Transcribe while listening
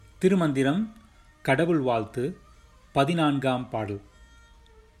திருமந்திரம் கடவுள் வாழ்த்து 14ஆம் பாடல்.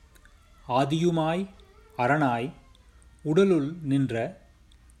 ஆதியுமாய் அரணாய் உடலுள் நின்ற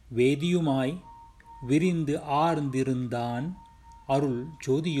வேதியுமாய் விரிந்து ஆர்ந்திருந்தான் அருள்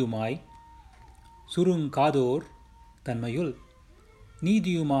ஜோதியுமாய் சுருங்காதோர் தன்மையுள்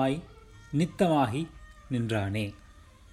நீதியுமாய் நித்தமாகி நின்றானே.